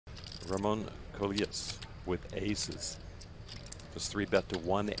Ramon Collias with aces. Just 3-bet to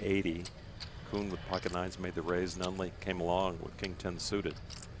 180. Kuhn with pocket nines made the raise. Nunley came along with king 10 suited.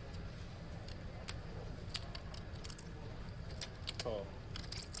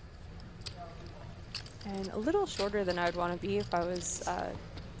 And a little shorter than I would want to be if I was,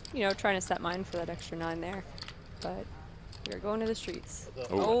 you know, trying to set mine for that extra 9 there. But we're going to the streets.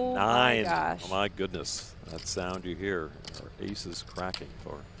 Oh, 9. My gosh. Oh my goodness. That sound you hear are aces cracking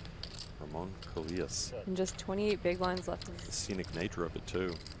for Ramon Collias. And just 28 big blinds left. The scenic nature of it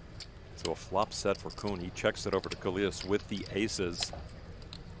too. So a flop set for Kuhn. He checks it over to Collias with the aces.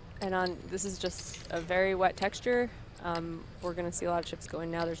 And on this is just a very wet texture. We're going to see a lot of chips going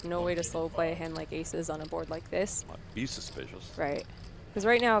now. There's no way to slow play a hand like aces on a board like this. Might be suspicious. Right. Because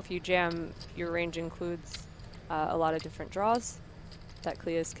right now, if you jam, your range includes a lot of different draws that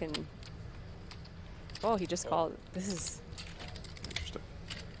Collias can. Oh, he just called. This is interesting.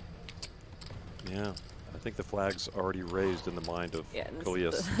 Yeah, I think the flag's already raised in the mind of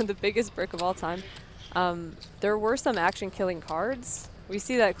Collias. The biggest brick of all time. There were some action-killing cards. We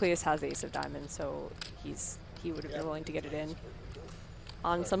see that Collias has ace of diamonds, so he would have been willing to get it in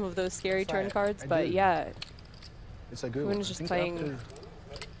on some of those scary turn cards. But yeah, it's a good Kuhn is just playing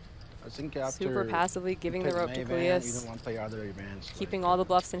super passively, giving the rope to Collias, keeping all the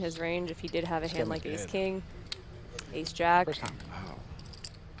bluffs in his range if he did have a hand like ace-king, ace-jack. Wow.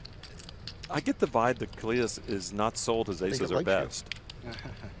 I get the vibe that Collias is not sold his aces are best.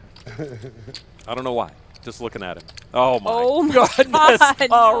 I don't know why. Just looking at him. Oh my goodness!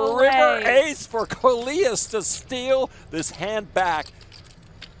 God, a river ace for Collias to steal this hand back.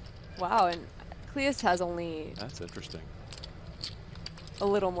 Wow, and Collias has only. That's interesting. A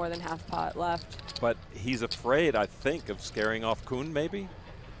little more than half pot left. But he's afraid, I think, of scaring off Kuhn. Maybe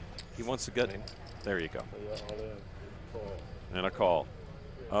he wants to get. There you go. And a call.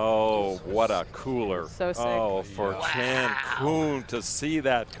 Oh, what a cooler! So sick. Oh, for Chan Kuhn to see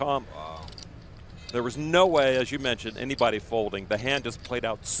that come. There was no way, as you mentioned, anybody folding. The hand just played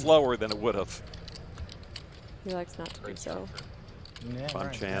out slower than it would have. He likes not to do so. Fun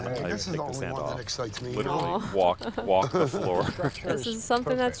Chan, I this is take the this only hand one off. that excites me. Literally walk the floor. This is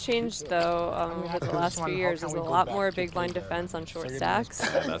something that's changed, though, over the last few years. There's a lot more big blind defense on short stacks.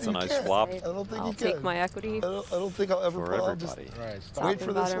 That's a nice flop. I'll take my equity. I don't think I'll ever for everybody. Wait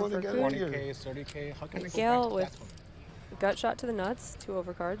for this one to get in here. 30K. How can I Gale with gut shot to the nuts, 2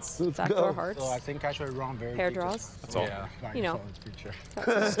 overcards, backdoor hearts. So I think I should run very pair draws. That's all. Yeah, you know.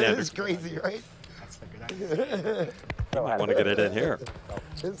 It's crazy, right? You might want to get it in here.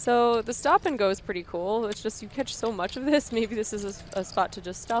 So the stop and go is pretty cool. It's just you catch so much of this. Maybe this is a spot to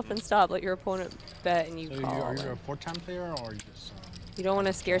just stop and stop, let your opponent bet, and you call. Are you a 4-time player or you just? You don't want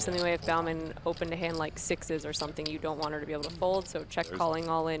to scare something away if Bauman opened a hand like 6s or something. You don't want her to be able to fold. So check calling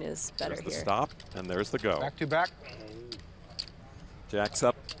all in is better here. There's the stop, and there's the go. Back to back. Jacks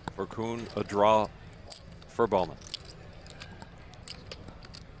up for Kuhn, a draw for Bowman.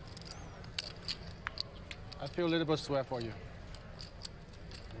 I feel a little bit sweat for you.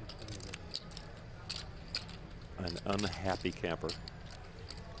 An unhappy camper.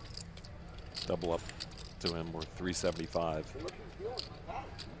 Double up to him worth 375.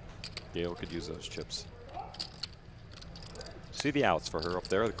 Gale could use those chips. See the outs for her up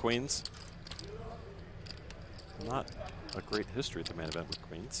there, the queens. Not a great history at the main event with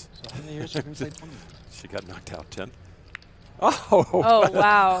queens. So how many years have you played 20? She got knocked out 10th. Oh,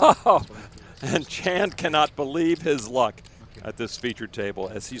 wow. Oh. And Chan cannot believe his luck at this featured table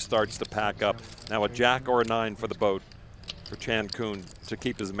as he starts to pack up. Now a jack or a 9 for the boat for Chan Kuhn to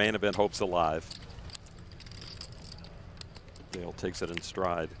keep his main event hopes alive. Dale takes it in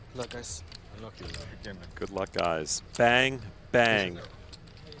stride. Good luck, guys. Good luck, guys. Bang, bang.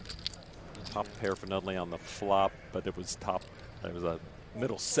 Top pair for Nunley on the flop, but it was a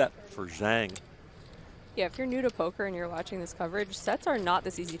middle set for Zhang. Yeah, if you're new to poker and you're watching this coverage, sets are not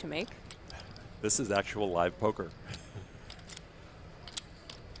this easy to make. This is actual live poker.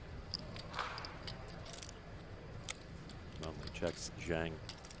 Nunley checks Zhang.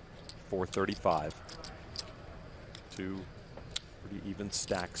 435. 2 pretty even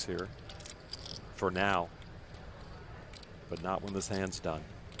stacks here for now, but not when this hand's done.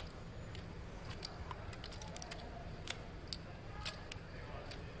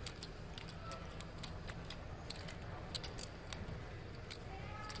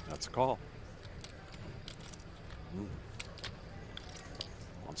 That's a call.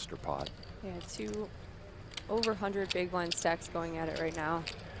 Monster pot. Yeah, 2 over 100 big blind stacks going at it right now.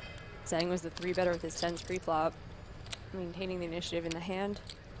 Zhang was the 3-better with his 10s pre-flop, maintaining the initiative in the hand.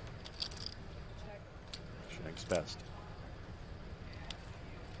 Zhang's best.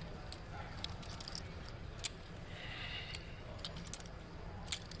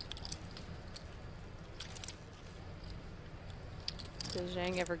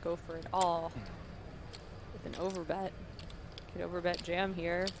 Zhang ever go for it all with an overbet? Could overbet jam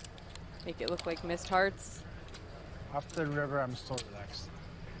here. Make it look like missed hearts. After the river, I'm so relaxed.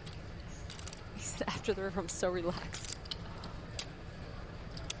 He said, after the river, I'm so relaxed.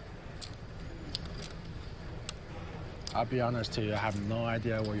 I'll be honest to you, I have no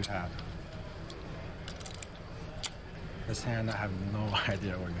idea what you have. This hand, I have no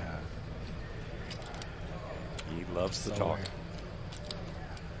idea what you have. He loves to So talk. weird.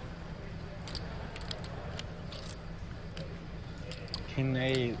 King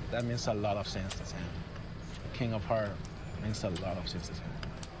 8, that means a lot of things this hand. King of Heart means a lot of things this hand.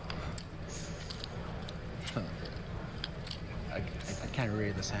 I can't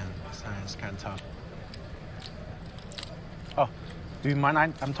read this hand. This hand is kind of tough. Oh, do you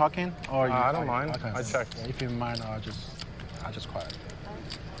mind I'm talking? Or you, I don't mind. Okay. I checked. Yeah, if you mind, I'll just quiet.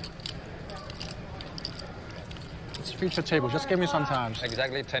 It's future table. Just give me some time.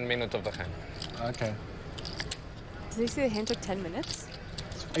 Exactly 10 minutes of the hand. Okay. Did they say the hand took 10 minutes?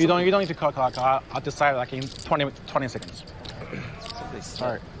 You don't need to call clock. I'll decide like in 20 seconds.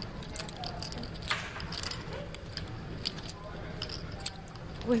 Sorry.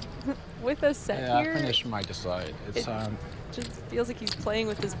 With a set Yeah, here, I finished my decide. It's just feels like he's playing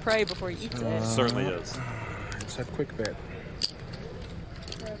with his prey before he eats it. Certainly is. it's a quick bet.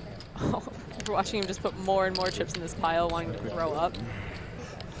 Oh, we're watching him just put more and more chips in this pile, wanting to throw up.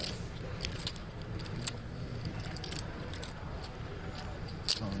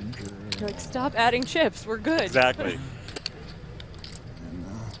 You're like, stop adding chips. We're good. Exactly.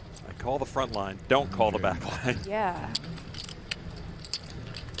 I call the front line. Don't call the back line. Yeah.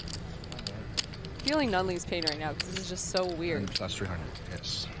 Feeling Nunley's pain right now because this is just so weird. Plus 300.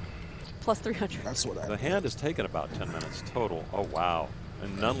 Yes. Plus 300. That's what The hand has taken about 10 minutes total. Oh, wow.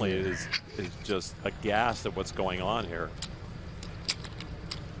 And Nunley is just aghast at what's going on here.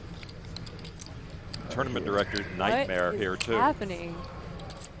 Tournament director nightmare here, too. What's happening?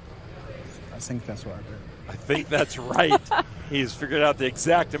 I think that's what I did. I think that's right. He's figured out the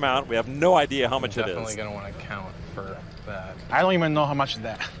exact amount. We have no idea how much it Definitely is. going to want to count for that. I don't even know how much is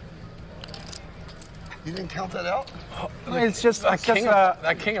that. You didn't count that out? It's just That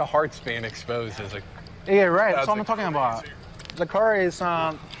King of Hearts being exposed is a... yeah, right. That's That's what I'm talking about. The card is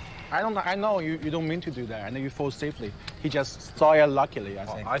I know you don't mean to do that. I know you fall safely. He just saw it luckily, I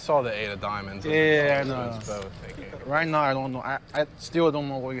think. I saw the 8 of diamonds. and Yeah, it I know. was both thinking. Right now, I don't know. I still don't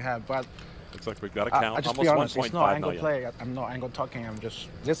know what you have, but Looks like we've got to count I just be almost honest. It's not 1.5 angle million. play. I'm not angle talking. I'm just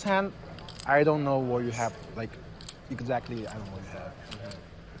this hand. I don't know what you have. Like exactly, I don't know what you have.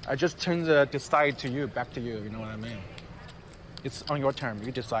 I just turn the decide to you, back to you. You know what I mean? It's on your term.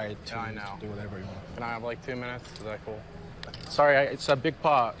 You decide to, Yeah, I know. to do whatever you want. Can I have like 2 minutes? Is that cool? Sorry, it's a big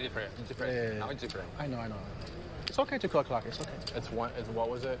pot. Different. Yeah. Now it's different. I know. It's okay to clock. It's okay. It's what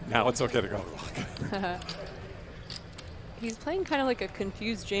was it? Now it's okay to go. He's playing kind of like a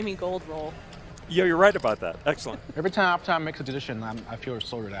confused Jamie Gold role. Yeah, you're right about that. Excellent. Every time after I make a decision, I feel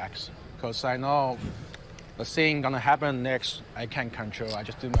so relaxed because I know the thing gonna happen next. I can't control. I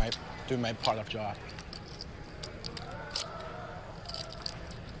just do my part of job.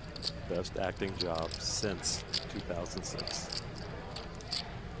 Best acting job since 2006.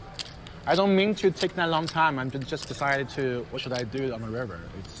 I don't mean to take that long time. I'm just decided to what should I do on the river.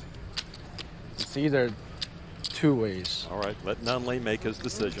 It's either two ways. All right, let Nunley make his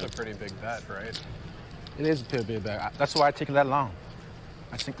decision. It's a pretty big bet, right? It is a bit bad. That's why I take that long.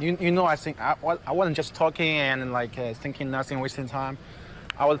 I think I think I wasn't just talking and like thinking nothing, wasting time.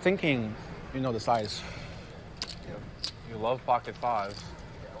 I was thinking, the size. You love pocket fives.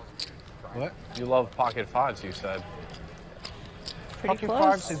 What? You love pocket fives, you said. Pretty Pocket close.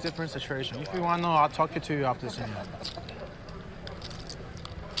 fives is a different situation. If you want to know, I'll talk to you after this. Can't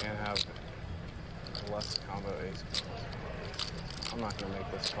have less combo ace. I'm not going to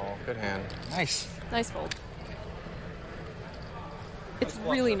make this call. Good hand. Nice. Nice fold. It's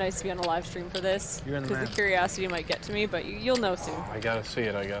really nice to be on a live stream for this You're in the because the man. curiosity might get to me, but you'll know soon. I got to see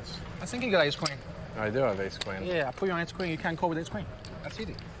it, I guess. I think you got ace queen. I do have ace queen. Yeah, I put you on ace queen. You can't call with ace queen. That's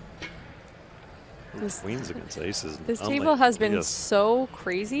easy. This- Queens against aces. This Nunley. table has been Yes. so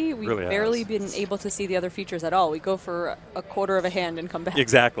crazy. We've Really barely has. been able to see the other features at all. We go for a quarter of a hand and come back.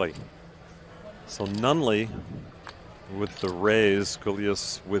 Exactly. So Nunley with the raise,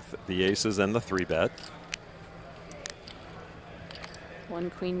 Coolius with the aces and the 3-bet. One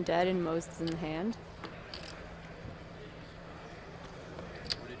queen dead and Moses in hand.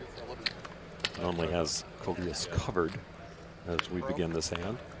 Nunley has Coolius covered as we begin this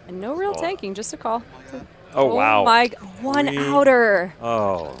hand. And no real Oh. tanking, just a call. Oh, wow. One Queen. outer.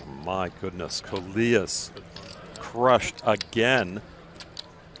 Oh, my goodness. Coolius crushed again.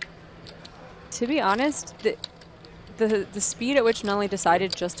 To be honest, the speed at which Nunley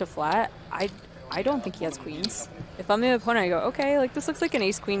decided just to flat, I don't think he has queens. If I'm the opponent, I go, okay, like this looks like an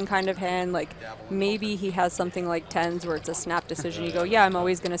ace-queen kind of hand. Like maybe he has something like tens where it's a snap decision. You go, yeah, I'm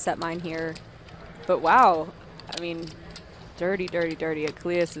always going to set mine here. But wow, I mean, dirty, dirty, dirty.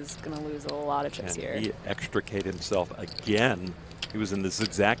 Achilles is going to lose a lot of chips here. He extricated himself again. He was in this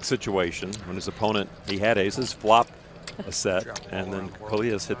exact situation when his opponent, he had aces, flopped a set, and then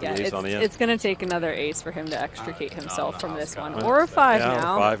Kalias hit the ace on the end. It's going to take another ace for him to extricate himself from this one. Or a 5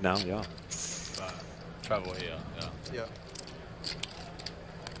 now. Or 5 now, yeah. Travel, yeah.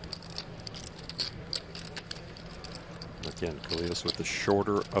 Again, Kalias with the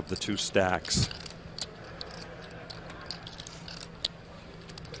shorter of the 2 stacks.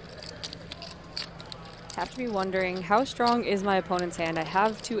 Have to be wondering, how strong is my opponent's hand? I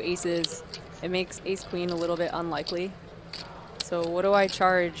have 2 aces. It makes ace-queen a little bit unlikely. So what do I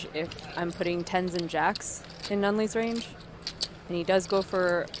charge if I'm putting 10s and jacks in Nunley's range? And he does go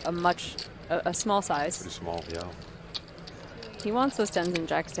for a small size. Pretty small, yeah. He wants those 10s and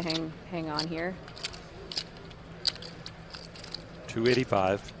jacks to hang on here.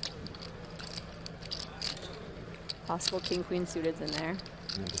 285. Possible king-queen suited's in there.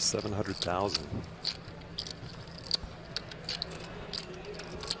 Into 700,000.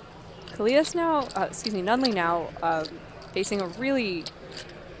 Kalias now, Nunley now facing it's a really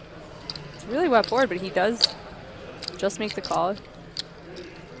wet board, but he does just make the call.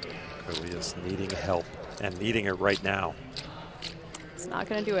 Kalias needing help and needing it right now. It's not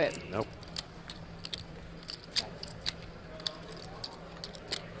going to do it. Nope.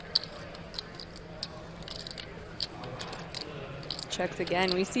 Checks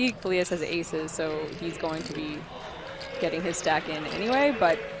again. We see Kalias has aces, so he's going to be getting his stack in anyway,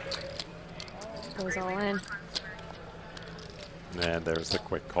 but goes all in. And there's the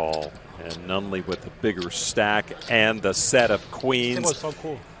quick call. And Nunley with the bigger stack and the set of queens. It was so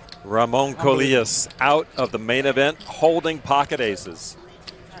cool. Ramon Kalias out of the main event holding pocket aces.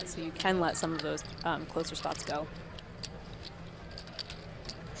 So you can let some of those closer spots go.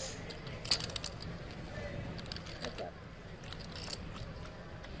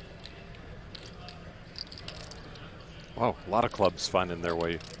 Wow, a lot of clubs finding their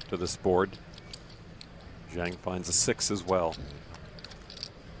way to this board. Zhang finds a 6 as well.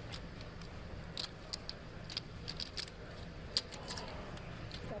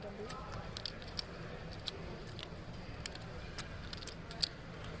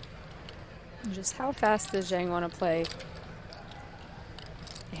 Just how fast does Zhang want to play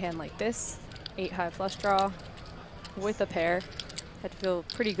a hand like this? 8 high flush draw with a pair. Had to feel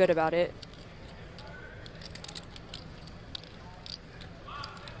pretty good about it.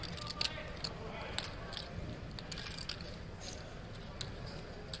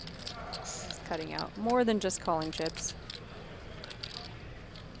 Just cutting out more than just calling chips.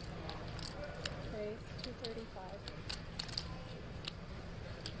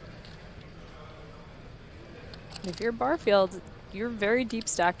 If you're Barfield, you're very deep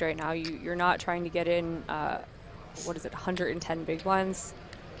stacked right now. You're not trying to get in, 110 big blinds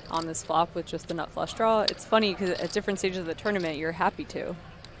on this flop with just the nut flush draw. It's funny because at different stages of the tournament, you're happy to.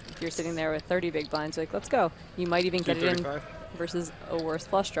 If you're sitting there with 30 big blinds, you're like, let's go. You might even get it in versus a worse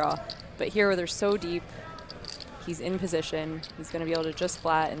flush draw. But here where they're so deep, he's in position. He's going to be able to just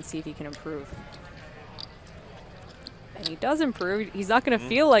flat and see if he can improve. And he does improve. He's not going to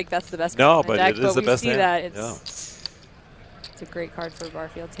feel like that's the best card in the deck, it is the best hand. That it's a great card for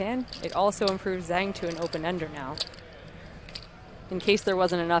Barfield's hand. It also improves Zhang to an open ender now, in case there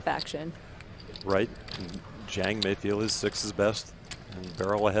wasn't enough action. Right. And Zhang may feel his 6 is best and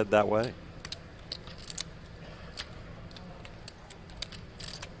barrel ahead that way.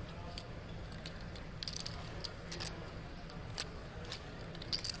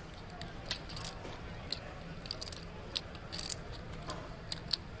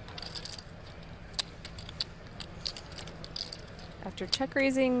 After check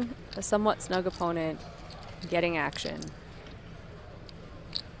raising a somewhat snug opponent, getting action.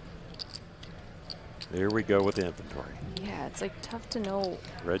 There we go with the inventory. Yeah, it's like tough to know.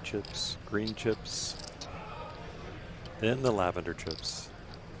 Red chips, green chips, then the lavender chips.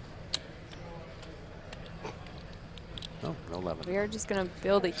 Oh, no lavender. We are just going to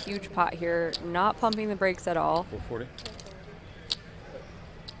build a huge pot here, not pumping the brakes at all. 440.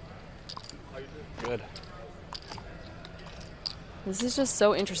 Good. This is just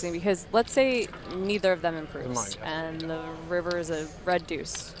so interesting because let's say neither of them improves and the river is a red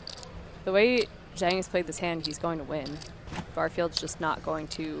deuce. The way Zhang has played this hand, he's going to win. Barfield's just not going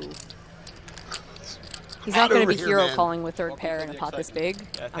to He's not going to be over here, hero man. calling with third pair in a pot this big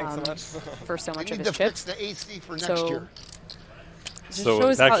thanks so much. for so You much need of to his chips. fix the AC for next So- year. Just So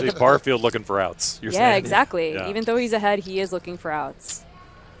shows it's how actually the- Barfield looking for outs. You're Yeah, saying? exactly. Yeah. Even though he's ahead, he is looking for outs.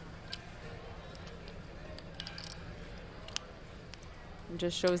 It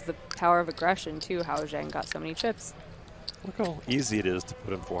just shows the power of aggression, too, how Zhang got so many chips. Look how easy it is to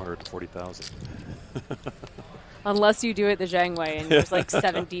put in 440,000. Unless you do it the Zhang way and there's like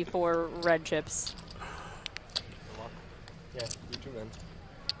 74 red chips. Yeah, you too, man.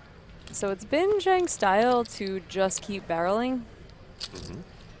 So it's been Zhang's style to just keep barreling.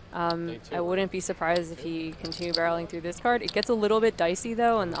 I wouldn't be surprised if he continued barreling through this card. It gets a little bit dicey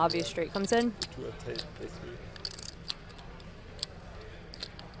though, and the obvious straight comes in.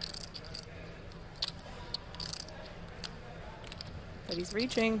 But he's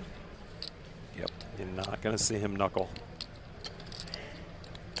reaching. Yep. You're not going to see him knuckle.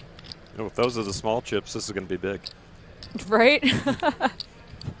 You know, if those are the small chips, this is going to be big. Right?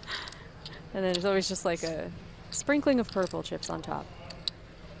 And then there's always just like a sprinkling of purple chips on top.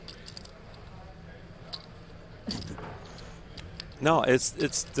 No, it's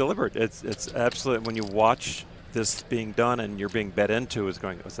deliberate. It's absolute. When you watch this being done and you're being bet into, is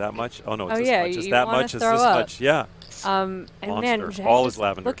going, is that much? Oh no, it's Oh this yeah, much. Is you that wanna much? Is throw this up. much? Yeah. And man, Monster. Zhang All just- is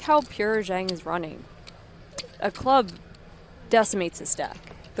lavender. Look how pure Zhang is running. A club decimates his stack.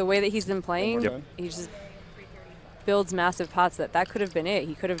 The way that he's been playing, Yep. he just builds massive pots. That could have been it.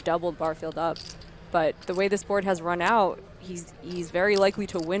 He could have doubled Barfield up. But the way this board has run out, he's very likely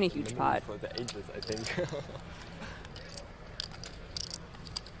to win a huge pot. For the ages, I think.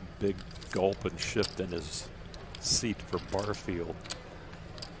 Big gulp and shift in his seat for Barfield.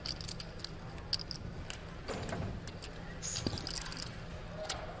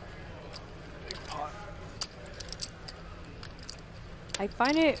 I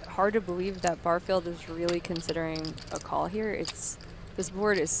find it hard to believe that Barfield is really considering a call here. This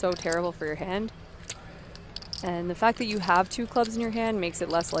board is so terrible for your hand. And the fact that you have two clubs in your hand makes it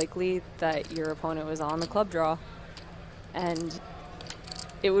less likely that your opponent was on the club draw. And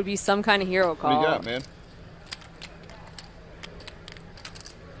it would be some kind of hero call. What do you got, man?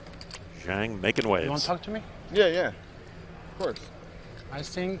 Zhang making waves. You want to talk to me? Yeah, yeah. Of course. I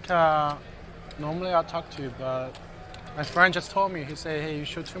think normally I'll talk to you, but my friend just told me. He said, "Hey, you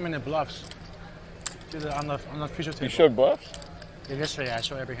showed too many bluffs on the future table." You showed bluffs? Yeah, yesterday I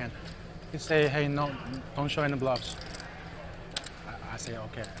show every hand. He say, "Hey, no, don't show any bluffs." I say,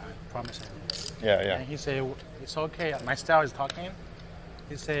 "Okay, I promise him." Yeah, yeah. And he say, "It's okay. My style is talking."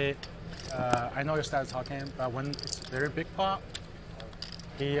 He say, "I know your style is talking, but when it's very big pot,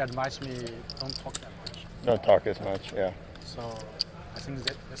 he advised me don't talk that much." Don't talk as much, yeah. So I think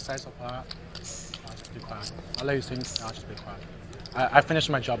that the size of pot, I'll just be quiet. I'll let you think. I'll just be quiet. I finished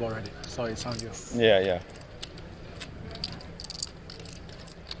my job already, so it's on you. Yeah, yeah.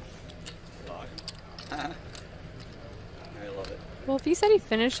 Well, if he said he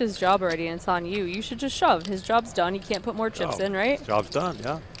finished his job already and it's on you, you should just shove. His job's done. He can't put more chips Oh, in, right? Job's done,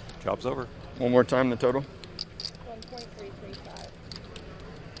 yeah. Job's over. One more time, the total? 1.335.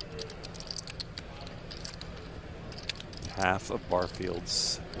 Half of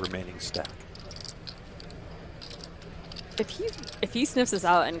Barfield's remaining stack. If he sniffs this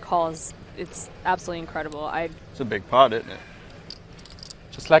out and calls, it's absolutely incredible. It's a big pot, isn't it?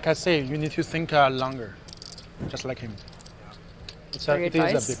 Just like I say, you need to think longer, just like him. Great It is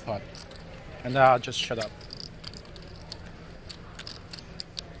advice. a big pot. And I'll just shut up.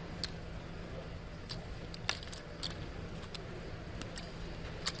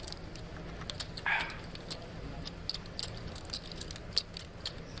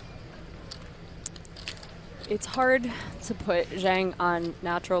 It's hard to put Zhang on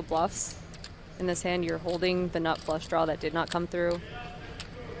natural bluffs. In this hand, you're holding the nut flush draw that did not come through.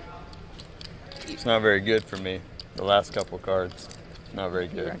 It's not very good for me. The last couple cards, not very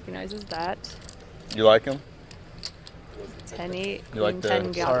He good. recognizes that. You like them? 10-8, You like queen the-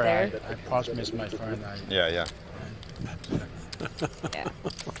 10 got Sorry, there. I promised my friend. Yeah, yeah. Yeah.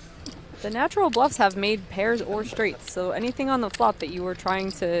 The natural bluffs have made pairs or straights, so anything on the flop that you were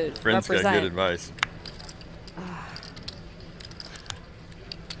trying to Friend's got represent. good advice.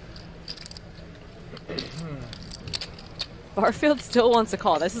 Barfield still wants to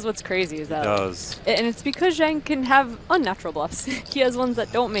call. This is what's crazy is that. Does. And it's because Zhang can have unnatural bluffs. He has ones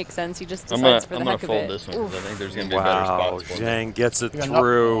that don't make sense. He just I'm decides gonna, for the I'm gonna heck of fold it. this one because I think there's gonna be a better Wow, spot for me. Zhang gets it You're not-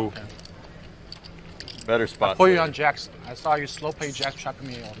 through. okay. Better I spot. put for you you. on jacks. I saw you slow play jacks trapping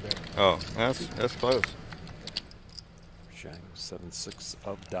me over there. Oh, that's close. Zhang 7-6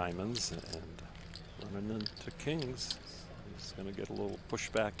 of diamonds and running into kings. He's going to get a little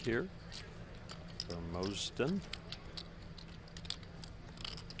pushback here. for Mosden.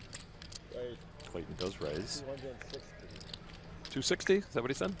 Clayton does raise. 260, is that what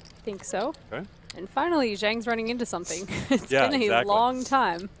he said? Think so. Okay. And finally, Zhang's running into something. It's Yeah, been a exactly. long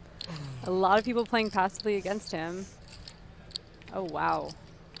time. A lot of people playing passively against him. Oh, wow.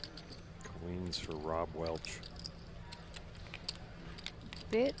 Queens for Rob Welch.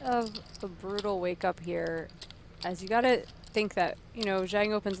 Bit of a brutal wake up here, as you got to think that, you know,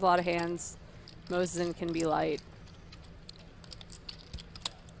 Zhang opens a lot of hands. Mosen can be light.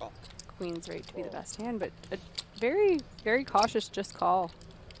 Queen's right to be the best hand, but a very, very cautious just call.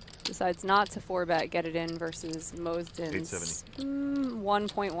 Decides not to 4-bet, get it in versus Mosden's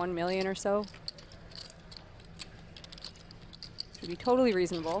 1.1 million or so. Should be totally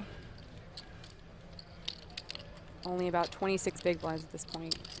reasonable. Only about 26 big blinds at this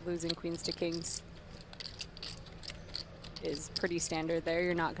point. Losing queens to kings is pretty standard there.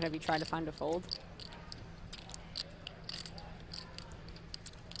 You're not going to be trying to find a fold.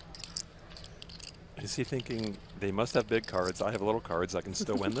 Is he thinking they must have big cards? I have little cards. I can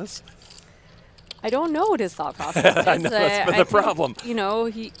still win this? I don't know what his thought process is. I know, that's been the problem. You know,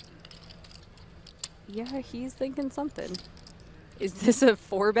 he's thinking something. Is this a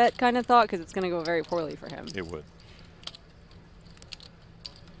 4-bet kind of thought? Because it's going to go very poorly for him. It would.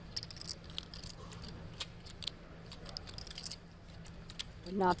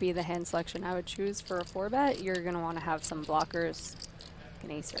 Would not be the hand selection I would choose for a 4-bet. You're going to want to have some blockers, like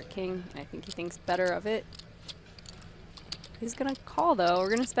an ace or a king, and I think he thinks better of it. He's going to call, though. We're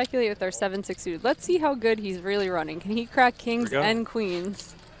going to speculate with our 7-6 suited. Let's see how good he's really running. Can he crack kings and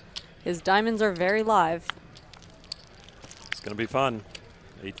queens? His diamonds are very live. It's going to be fun.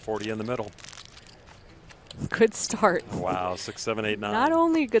 840 in the middle. Good start. Wow, 6, 7, 8, 9. Not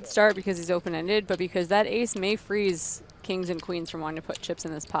only a good start because he's open-ended, but because that ace may freeze kings and queens from wanting to put chips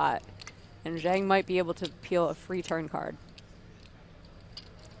in this pot. And Zhang might be able to peel a free turn card.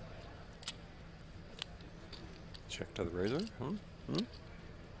 Check to the razor.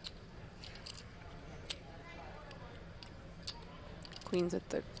 Queens with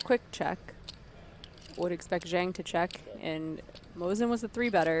the quick check. Would expect Zhang to check, and Mosen was the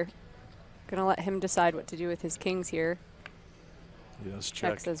 3-better. Gonna let him decide what to do with his kings here. Yes,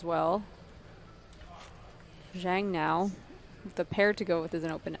 check. Checks as well. Zhang now with the pair to go with is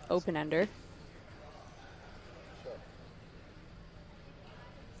an open-ender.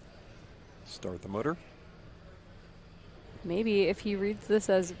 Start the motor. Maybe if he reads this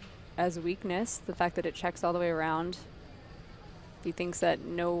as weakness, the fact that it checks all the way around, he thinks that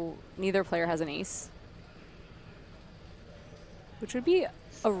neither player has an ace, which would be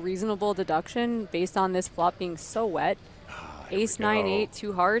a reasonable deduction based on this flop being so wet. Ace 9 8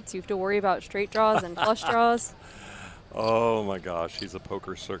 2 hearts. You have to worry about straight draws and flush draws. Oh my gosh, he's a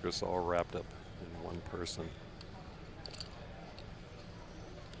poker circus all wrapped up in one person.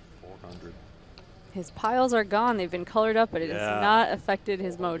 400. His piles are gone. They've been colored up, but it has not affected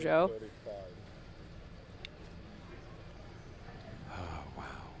his mojo. Oh, wow.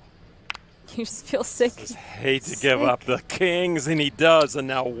 You just feel sick. Just hate to give up the kings, and he does. And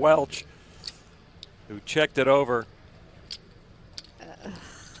now Welch, who checked it over.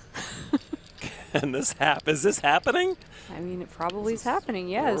 Can this happen? Is this happening? I mean, it probably is happening.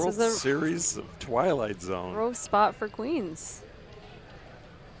 Yeah, World this is a Series of Twilight Zone. rough spot for queens.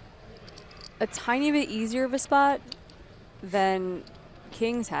 A tiny bit easier of a spot than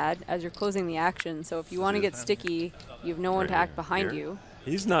kings had as you're closing the action. So if you want to get sticky, you have no one to act behind you.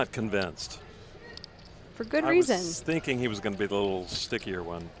 He's not convinced. For good I reason. was thinking he was going to be the little stickier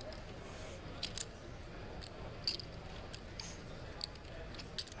one.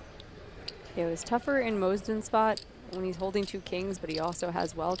 It was tougher in Mosden's spot when he's holding 2 kings, but he also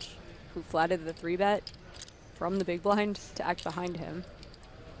has Welch, who flatted the 3-bet from the big blind to act behind him.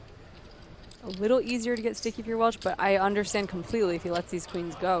 A little easier to get sticky if you're Welch, but I understand completely if he lets these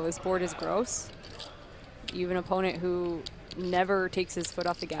queens go. His board is gross. You have an opponent who never takes his foot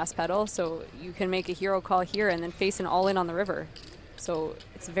off the gas pedal, so you can make a hero call here and then face an all-in on the river. So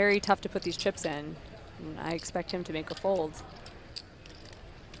it's very tough to put these chips in, and I expect him to make a fold.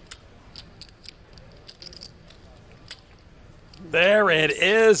 There it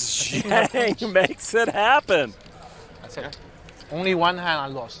is. Zhang makes it happen. That's it. Only one hand I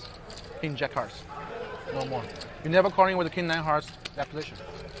lost. King Jack hearts. No more. You're never calling with the King 9 hearts that position.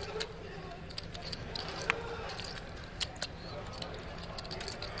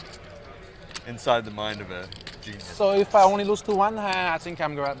 Inside the mind of a genius. So if I only lose to one hand, I think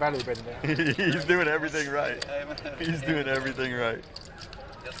I'm barely better there. He's doing everything right. He's doing everything right.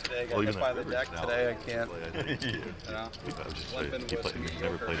 today, Well, got even hit by the that deck now, today. I can't. Yeah. You know, limping He with he's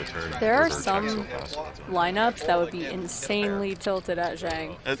never played a turn. There are or some check so fast. lineups that would be insanely tilted at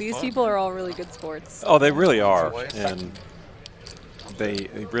Zhang. It's These fun. people are all really good sports. Oh, they really are, and they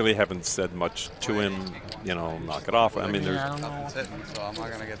really haven't said much to him. You know, knock it off. I mean, there's Nothing's hitting, so I'm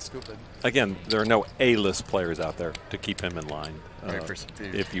not gonna get stupid. again, there are no A-list players out there to keep him in line. Right, for some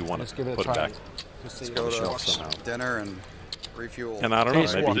food. If you want Let's to give it a put him try. back. Let's go shelf to somehow. dinner and refuel. And I don't know,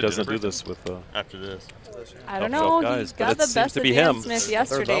 Taste maybe one. he doesn't do this with After this. I don't Top know. shelf He guys, but got it the seems best to of be Dan him. Smith Third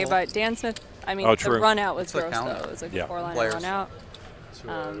yesterday, level. but Dan Smith, I mean, Oh, the true. run out was What's the gross count? though. It was like Yeah. a 4-liner Players. run out.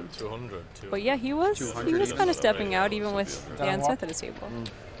 200. But yeah, he was 200 kind of stepping out even with Dan Smith at his table.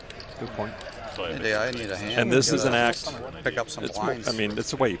 Good point. Yeah, I need a hand. And this is an act. Pick up some It's, blinds. I mean, it's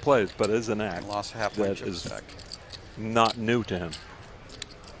the way he plays, but it is an I act lost halfway that chip is stack. not new to him.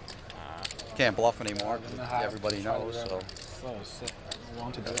 Can't bluff anymore. Everybody knows. So So sick. I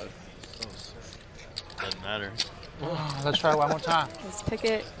want to do it. So sick. Doesn't matter. Let's try one more time. Is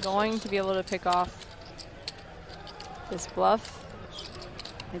Pickett going to be able to pick off this bluff?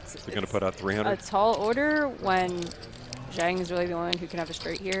 It's They're going to put out a 300. tall order when Zhang is really the only one who can have a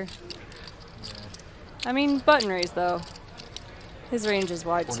straight here. I mean, button raise though. His range is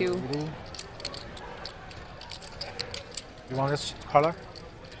wide too. 180. You want this color?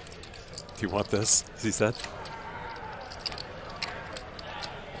 If you want this, as he said.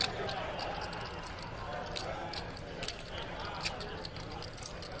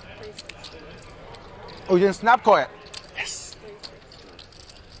 Oh, you didn't snap call it.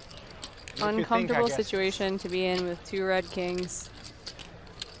 Uncomfortable guess. situation to be in with two red kings.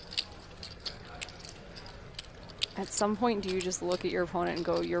 At some point, do you just look at your opponent and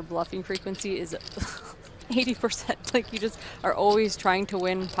go, your bluffing frequency is 80%? Like, you just are always trying to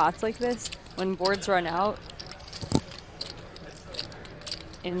win pots like this when boards run out.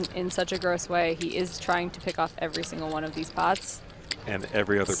 In such a gross way, he is trying to pick off every single one of these pots. And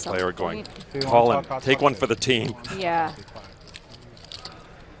every other Some player going, point. Do you call wanna him, talk about take one something? for the team. Yeah.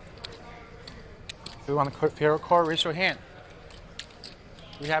 If you want to fair call, raise your hand.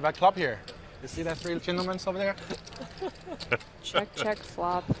 We have a club here. You see that three gentlemen over there? Check, check,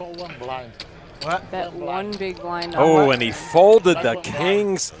 flop. Call one blind. What? Bet one big blind on Oh, what? and he folded the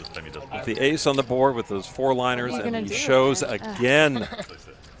kings. By the time he does With the ace on the board with those 4-liners, What are you and gonna he do? shows again.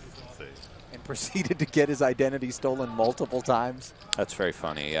 And proceeded to get his identity stolen multiple times. That's very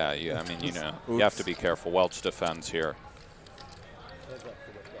funny. Yeah, I mean, you know, you have to be careful. Welch defends here.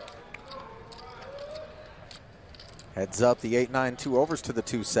 Heads up, the 8-9 2 overs to the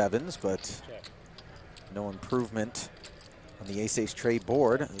 2-7s, but no improvement on the ace-ace trade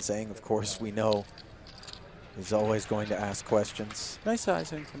board. Zhang, of course, we know is always going to ask questions. Nice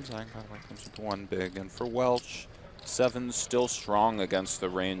sizing from Zhang, by the way. Comes with one big. And for Welch, 7's still strong against the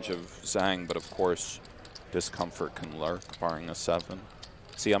range of Zhang, but of course, discomfort can lurk, barring a 7.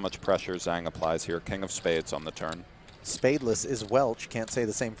 See how much pressure Zhang applies here. King of spades on the turn. Spadeless is Welch. Can't say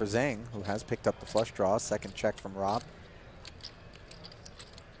the same for Zhang, who has picked up the flush draw. Second check from Rob.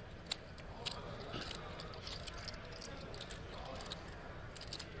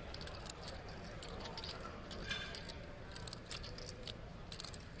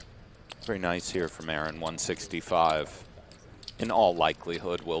 Very nice here from Aaron, 165. In all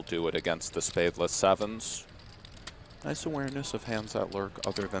likelihood, will do it against the spadeless 7s. Nice awareness of hands that lurk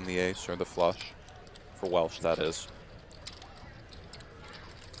other than the ace or the flush. For Welsh, that is.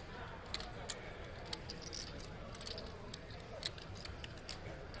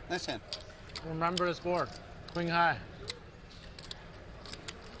 nice hand. Remember this board. Queen high.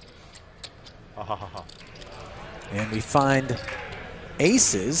 And we find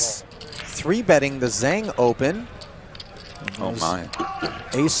aces, 3-betting the Zhang Open. And Oh those my.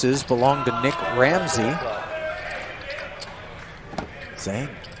 Aces belong to Nick Ramsey. Zhang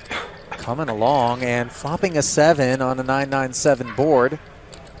coming along and flopping a 7 on a 9-9-7 board.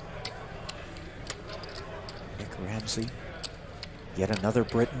 Nick Ramsey, yet another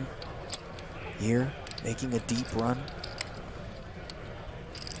Briton here, making a deep run.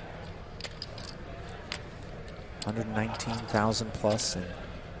 119,000 plus in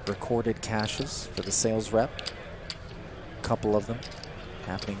recorded caches for the sales rep. A couple of them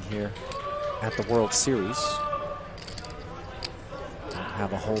happening here at the World Series. Don't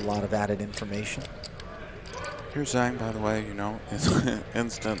have a whole lot of added information. Here's Zhang, by the way, you know,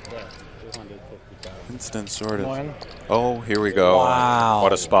 instant sort of. One. Oh, here we go. Wow.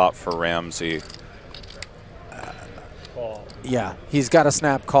 What a spot for Ramsey. Yeah, he's got a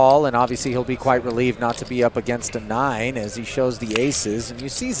snap call, and obviously he'll be quite relieved not to be up against a 9 as he shows the aces. And you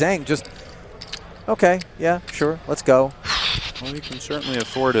see Zhang just, okay, yeah, sure, let's go. Well, you can certainly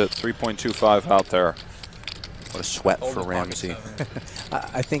afford it. 3.25 out there. What a sweat for Ramsey.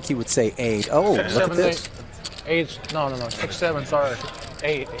 I think he would say 8. Oh, look at this. 8. No. 6, 7. Sorry.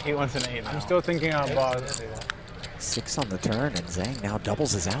 8. He wants an 8 now. I'm still thinking about 6 on the turn, and Zhang now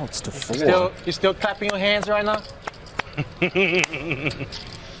doubles his outs to 4. You still clapping your hands right now?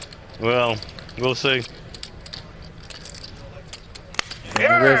 Well, we'll see.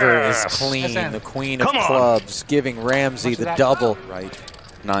 The river is clean. Listen. The queen of clubs giving Ramsey the double. Right.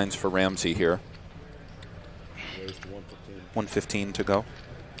 9s for Ramsey here. 115 to go.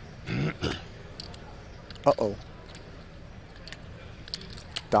 Uh-oh.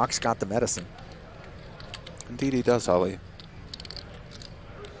 Doc's got the medicine. Indeed he does, Ali.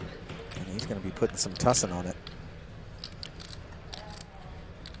 And he's going to be putting some tussin on it.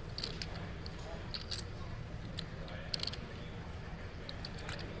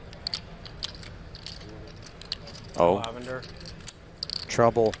 Oh. Lavender.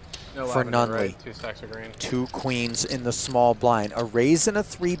 Trouble No for lavender, Nunley. right? 2 stacks of green. 2 queens in the small blind. A raise and a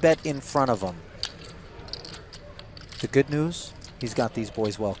 3-bet in front of him. The good news, he's got these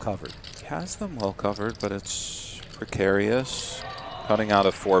boys well covered. He has them well covered, but it's precarious. Cutting out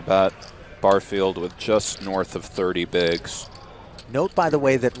a 4-bet. Barfield with just north of 30 bigs. Note, by the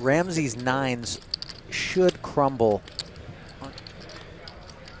way, that Ramsey's 9s should crumble.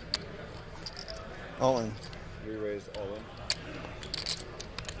 All in. Re-raised all in.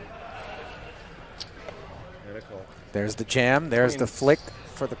 And a call. There's the jam. There's the flick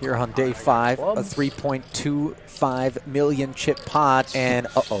for the here on day 5. A 3.25 million chip pot. And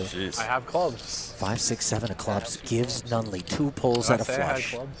uh-oh. I have clubs. 5, 6, 7 of clubs gives Nunley 2 pulls and a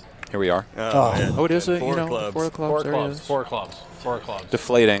flush. Here we are. Oh, it is a, 4 you know, clubs. 4 clubs. There he is. 4 clubs. 4 clubs.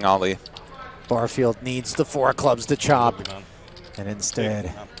 Deflating, Ali. Barfield needs the 4 clubs to chop. And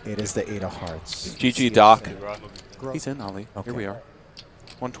instead, it is the 8 of hearts. GG Doc. He's in, Ali. Here we are.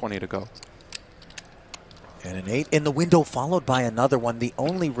 120 to go. And an 8 in the window, followed by another one. The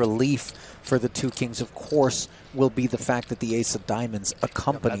only relief for the 2 kings, of course, will be the fact that the ace of diamonds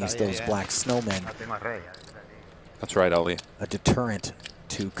accompanies those black snowmen. That's right, Ali. A deterrent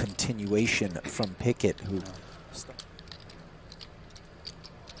to continuation from Pickett, who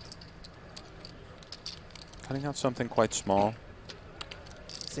Cutting out something quite small.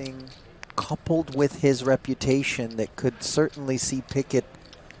 coupled with his reputation that could certainly see Pickett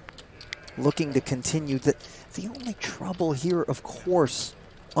looking to continue. The only trouble here, of course,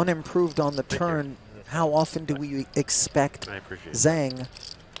 unimproved on the turn, how often do we expect Zhang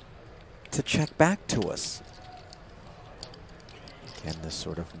to check back to us? Again, this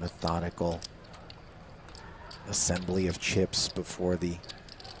sort of methodical assembly of chips before the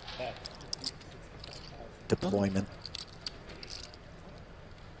deployment.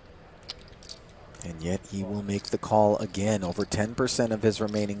 And yet he will make the call again. Over 10% of his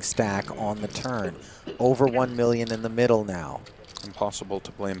remaining stack on the turn. Over 1 million in the middle now. Impossible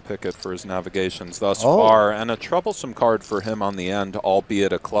to blame Pickett for his navigations thus far, and a troublesome card for him on the end,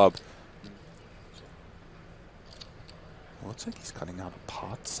 albeit a club. Looks like he's cutting out a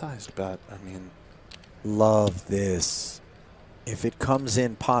pot-sized bet. I mean, love this. If it comes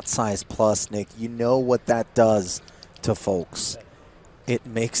in pot size plus, Nick, you know what that does to folks. It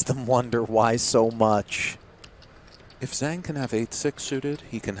makes them wonder why so much. if Zhang can have 8-6 suited,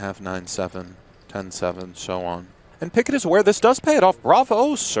 he can have 9-7, 10-7, so on. And Pickett is aware this does pay it off.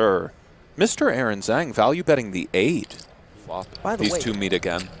 Bravo, sir. Mr. Aaron Zhang value betting the 8. Flop. By the These way, two meet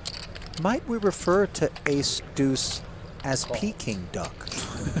again. Might we refer to Ace Deuce as Peking Duck?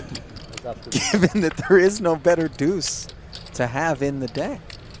 Given that there is no better deuce to have in the deck.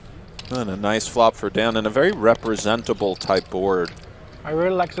 And a nice flop for Dan and a very representable type board. I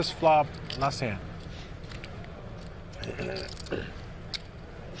really like this flop last hand.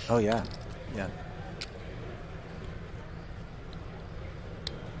 Oh, yeah. Yeah.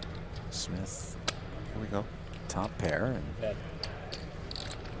 Smith. Here we go. Top pair. And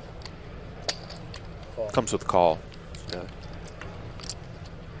comes with call. Yeah.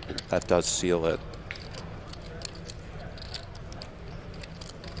 That does seal it.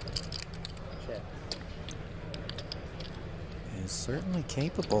 Is certainly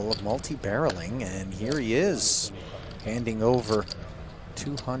capable of multi-barreling, and here he is, handing over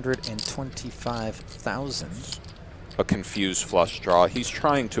 225,000. A confused flush draw. He's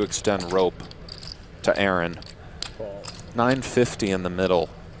trying to extend rope to Aaron. 950 in the middle.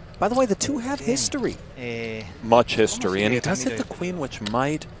 By the way, the two have history. Much history, and he does hit the queen, which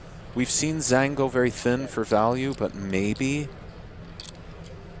might. We've seen Zhang go very thin for value, but maybe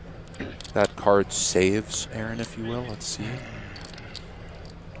that card saves Aaron, if you will. Let's see. And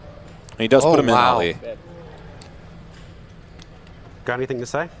he does put him in, Ali. Got anything to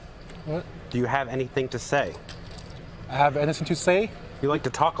say? What? Do you have anything to say? I have anything to say? You like to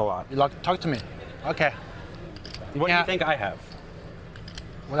talk a lot. You like to talk to me? Okay. What do you think I have?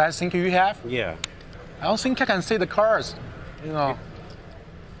 What I think you have? Yeah. I don't think I can see the cards. You know.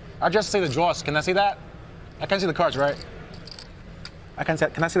 I just see the draws. Can I see that? I can see the cards, right?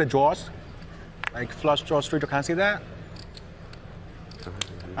 Can I see the draws? Like flush draw, straight draw. Can I see that?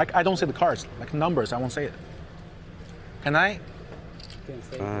 I don't see the cards. Like numbers, I won't see it. Can I?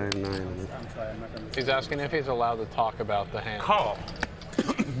 5, 9. He's asking if he's allowed to talk about the hand. Call.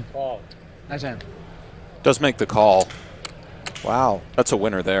 Call. Nice hand. Does make the call. Wow. That's a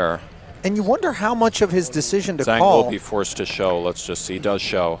winner there. And you wonder how much of his decision to Zhang call. will be forced to show. Let's just see. Does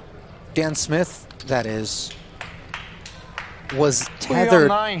show. Dan Smith, that is, was tethered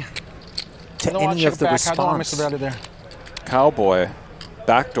to any of the response. Cowboy.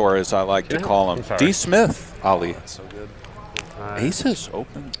 Backdoor, as I like to call him. D. Smith, Ali. So good. Aces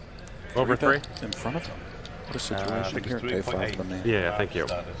open. Over 3. In front of him. What a situation here. Day 5 for me. Yeah, thank you.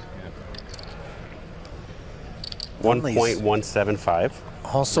 1.175.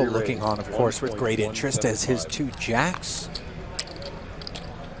 Also looking on, of course, with great interest as his 2 jacks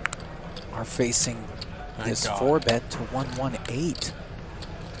are facing this 4-bet to 118.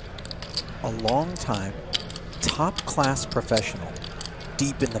 A long time, top-class professional,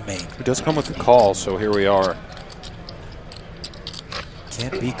 deep in the main. He does come with the call, so here we are.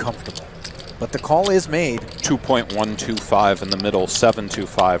 Can't be comfortable. But the call is made. 2.125 in the middle,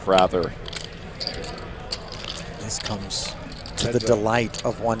 725 rather. This comes to the delight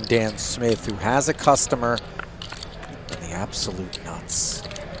of one Dan Smith, who has a customer in the absolute nuts.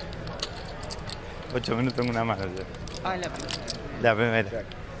 8 minutos una más.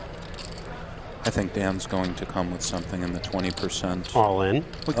 I think Dan's going to come with something in the 20%. All in.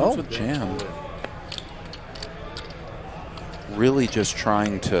 What goes with jam? Really just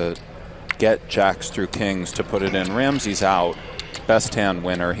trying to get jacks through kings to put it in. Ramsey's out. Best hand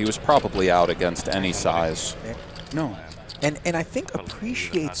winner. He was probably out against any size. No. And I think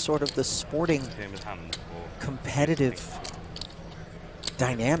appreciates sort of the sporting competitive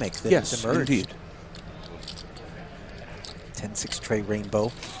dynamic that has emerged. Indeed. 10-6 tray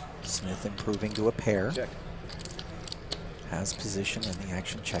rainbow. Smith improving to a pair. Check. Has position and the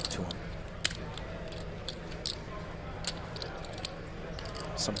action check to him.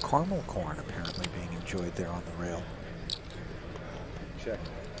 Some caramel corn apparently being enjoyed there on the rail. Check.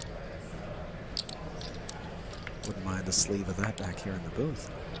 Wouldn't mind the sleeve of that back here in the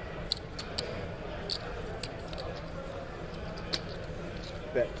booth.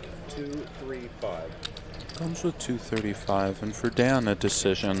 Bet 235. Comes with 235, and for Dan, a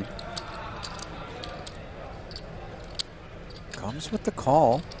decision. Comes with the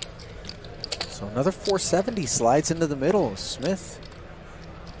call. So another 470 slides into the middle. Smith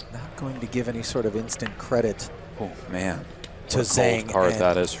not going to give any sort of instant credit. Oh, man. To What a Zhang. cold card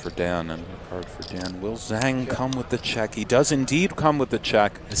that is for Dan, and a card for Dan. Will Zhang come with the check? He does indeed come with the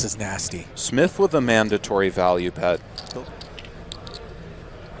check. This is nasty. Smith with a mandatory value bet.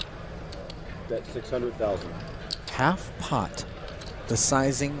 Bet 600,000. Half pot. The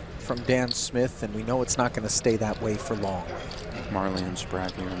sizing from Dan Smith, and we know it's not going to stay that way for long. Marley and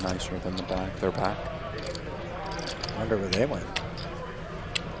Spraggy are nicer than the back. They're back. Wonder where they went.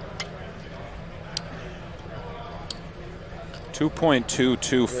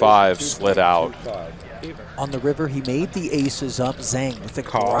 2.225 slid out. On the river, he made the aces up. Zhang with a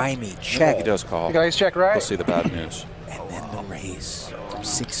grimy check. He does call. You guys check, right? We'll see the bad news. And then the raise from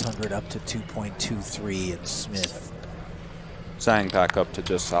 600 up to 2.23, and Smith. Zhang back up to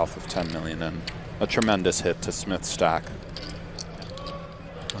just south of 10 million, and a tremendous hit to Smith's stack.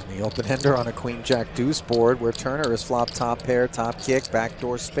 On the open-ender on a queen-jack deuce board where Turner is flop top pair, top kick,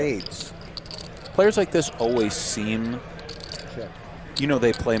 backdoor spades. Players like this always seem, you know,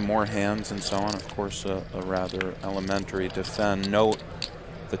 they play more hands and so on. Of course, a rather elementary defend. Note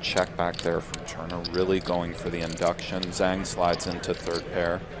the check back there from Turner, really going for the induction. Zhang slides into third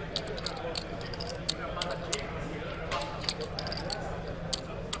pair.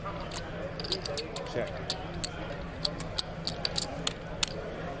 Check.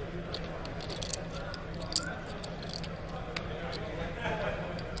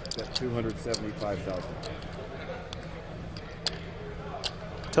 Bet 275,000.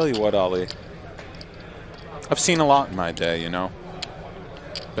 Tell you what, Ali, I've seen a lot in my day, you know.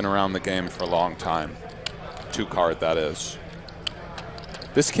 Been around the game for a long time. 2-card, that is.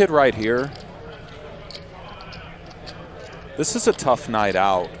 This kid right here, this is a tough night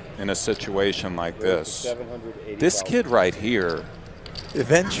out in a situation like this. This kid right here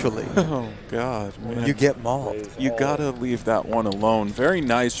Eventually. Oh, God, man. You get mauled. You got to leave that one alone. Very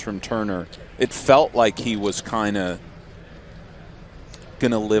nice from Turner. It felt like he was kind of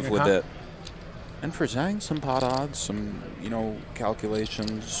going to live with it. And for Zhang, some pot odds, some,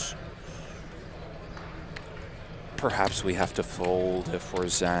 calculations. Perhaps we have to fold if we're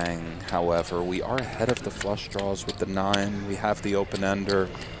Zhang. However, we are ahead of the flush draws with the 9. We have the open-ender.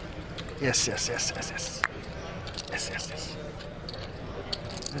 Yes.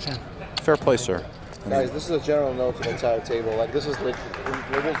 Fair play, sir. Guys, this is a general note to the entire table. Like, this is like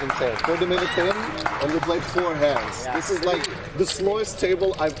levels and chairs. 40 minutes in, and we played 4 hands. This is like the slowest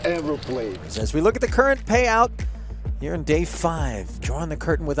table I've ever played. As we look at the current payout here in day 5, drawing the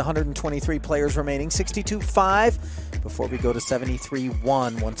curtain with 123 players remaining, 62-5 before we go to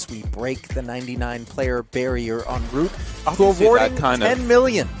 73-1 once we break the 99-player barrier en route to awarding $10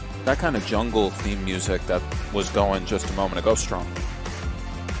 million. That kind of jungle theme music that was going just a moment ago strong.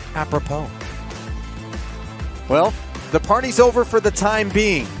 Apropos. Well, the party's over for the time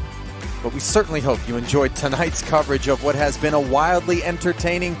being, but we certainly hope you enjoyed tonight's coverage of what has been a wildly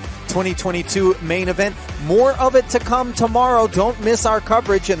entertaining 2022 main event. More of it to come tomorrow. Don't miss our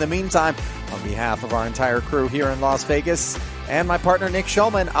coverage. In the meantime, on behalf of our entire crew here in Las Vegas and my partner Nick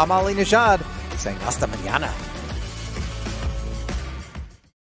Shulman, I'm Ali Nejad, saying hasta mañana.